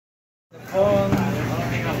iPhone.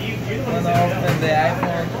 I'm gonna open the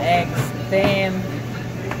iPhone X10.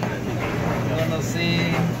 I'm gonna see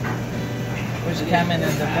what's coming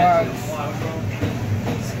in the box.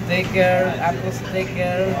 Sticker, Apple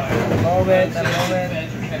sticker. Love it, I love it.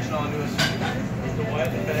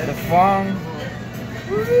 The phone.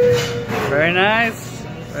 Very nice.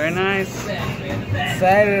 Very nice.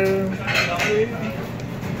 Excited.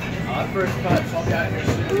 First cut, so I'll be out here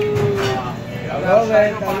soon. I love it,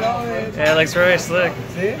 I love it. Yeah, it looks very slick.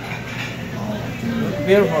 See?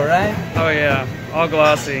 Beautiful, right? Oh yeah, all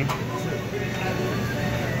glossy.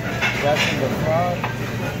 That's in the front.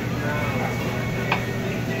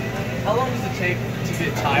 How long does it take to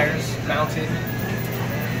get tires mounted?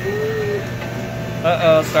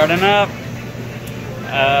 Uh-oh, starting up.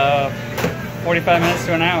 45 minutes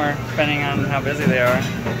to an hour, depending on how busy they are.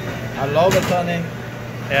 I love it, Tony.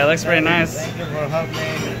 Yeah, it looks pretty nice. Thank you for helping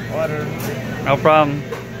me order. No problem.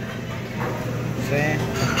 See?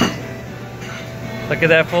 Look at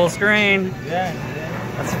that full screen. Yeah,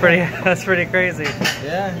 That's pretty crazy.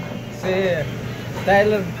 yeah. See,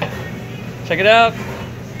 Tyler. Check it out.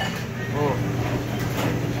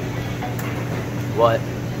 What?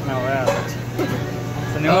 No, wow.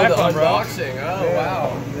 It's a new The iPhone, bro. unboxing. Oh,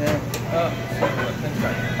 wow. Yeah.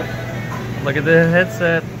 Look at the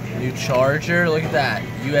headset. New charger. Look at that.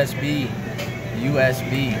 USB.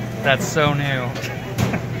 USB. That's so new.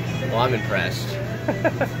 Well, I'm impressed.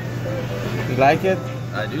 You like it?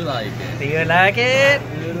 I do like it. Do you like it?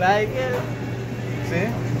 You like it? See?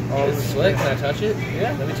 Oh, it's slick. Can I touch it?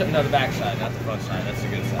 Yeah. Let me touch. No, the back side, not the front side. That's the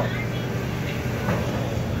good side.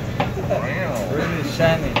 Wow. Really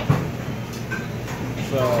shiny.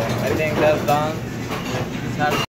 So I think that's done. It's not